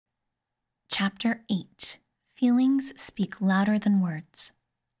Chapter 8, Feelings Speak Louder Than Words.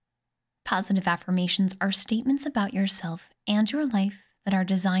 Positive affirmations are statements about yourself and your life that are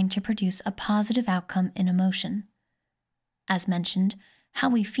designed to produce a positive outcome in emotion. As mentioned, how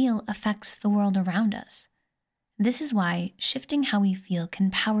we feel affects the world around us. This is why shifting how we feel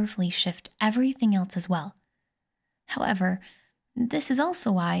can powerfully shift everything else as well. However, this is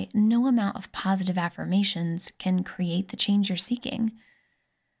also why no amount of positive affirmations can create the change you're seeking.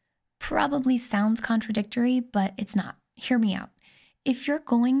 Probably sounds contradictory, but it's not. Hear me out. If you're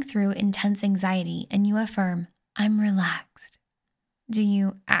going through intense anxiety and you affirm, "I'm relaxed," do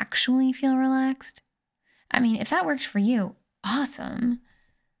you actually feel relaxed? I mean, if that works for you, awesome.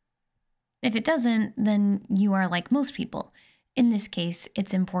 If it doesn't, then you are like most people. In this case,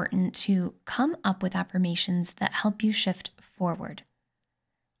 it's important to come up with affirmations that help you shift forward.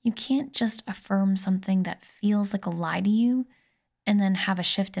 You can't just affirm something that feels like a lie to you and then have a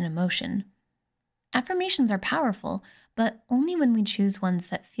shift in emotion. Affirmations are powerful, but only when we choose ones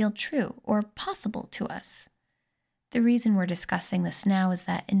that feel true or possible to us. The reason we're discussing this now is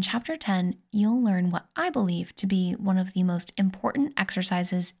that in Chapter 10, you'll learn what I believe to be one of the most important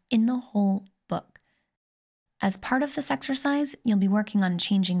exercises in the whole book. As part of this exercise, you'll be working on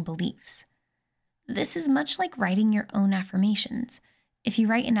changing beliefs. This is much like writing your own affirmations. If you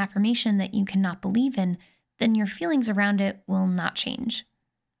write an affirmation that you cannot believe in, then your feelings around it will not change.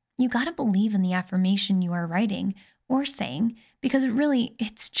 You gotta believe in the affirmation you are writing or saying because really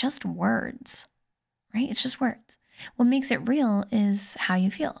it's just words, right? It's just words. What makes it real is how you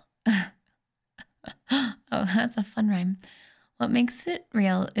feel. Oh, that's a fun rhyme. What makes it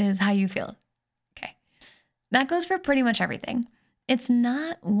real is how you feel. Okay. That goes for pretty much everything. It's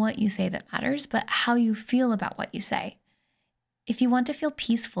not what you say that matters, but how you feel about what you say. If you want to feel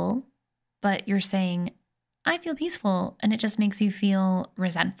peaceful, but you're saying, "I feel peaceful," and it just makes you feel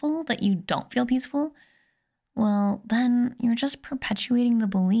resentful that you don't feel peaceful, well, then you're just perpetuating the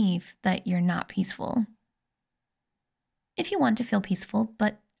belief that you're not peaceful. If you want to feel peaceful,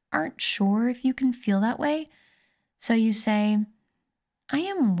 but aren't sure if you can feel that way, so you say, "I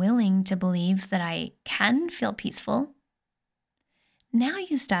am willing to believe that I can feel peaceful." Now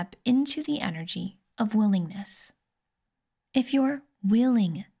you step into the energy of willingness. If you're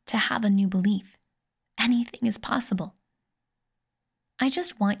willing to have a new belief, anything is possible. I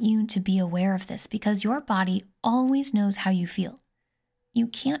just want you to be aware of this because your body always knows how you feel. You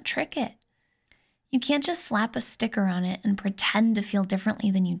can't trick it. You can't just slap a sticker on it and pretend to feel differently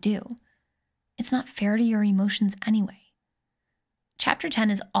than you do. It's not fair to your emotions anyway. Chapter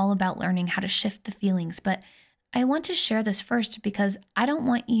 10 is all about learning how to shift the feelings, but I want to share this first because I don't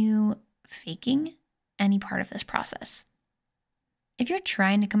want you faking any part of this process. If you're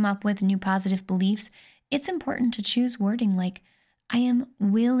trying to come up with new positive beliefs, it's important to choose wording like, "I am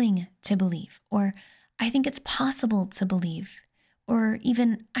willing to believe," or "I think it's possible to believe," or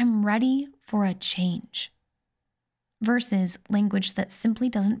even "I'm ready for a change," versus language that simply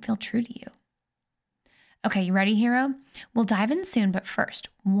doesn't feel true to you. Okay, you ready, hero? We'll dive in soon, but first,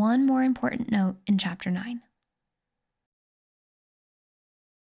 one more important note in Chapter 9.